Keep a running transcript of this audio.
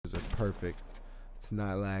perfect. It's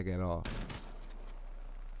not lag at all.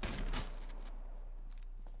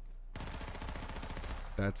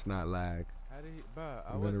 That's not lag. How did he, bro?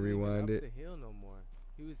 I'm gonna rewind it. The hill no more.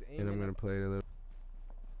 He was aiming. And I'm gonna play it a little.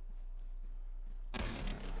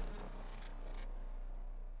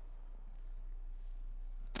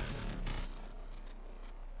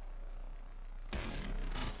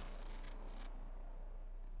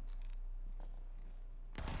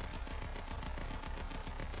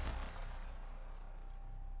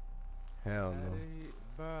 Hell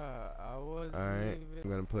no. Bruh, I wasn't Alright, I'm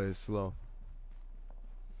gonna play it slow.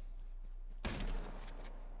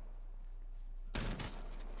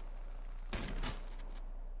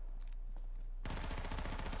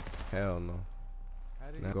 Hell no.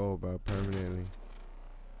 Now go, bro, permanently.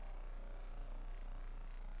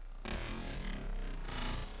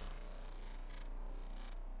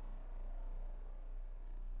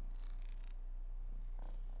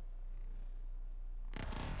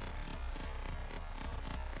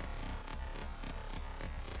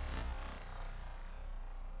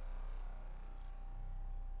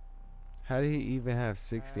 How did he even have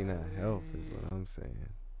 69 health is what I'm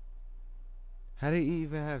saying. How did he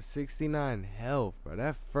even have 69 health, bro?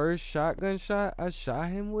 That first shotgun shot I shot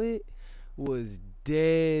him with was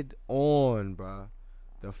dead on, bro.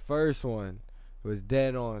 The first one was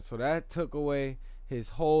dead on. So that took away his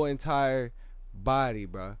whole entire body,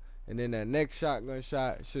 bro. And then that next shotgun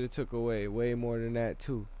shot should have took away way more than that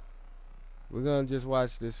too. We're gonna just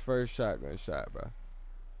watch this first shotgun shot, bro.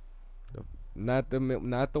 Not the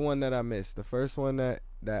one that I missed. The first one that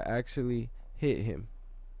actually hit him.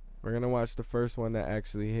 We're gonna watch the first one that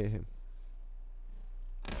actually hit him.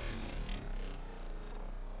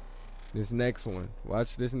 This next one.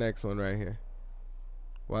 Watch this next one right here.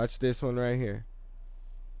 Watch this one right here.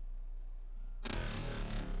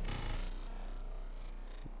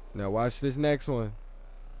 Now watch this next one.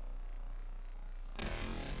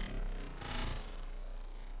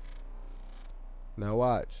 Now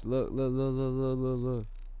watch. Look.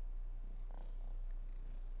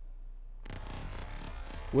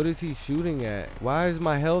 What is he shooting at? Why is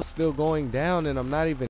my health still going down and I'm not even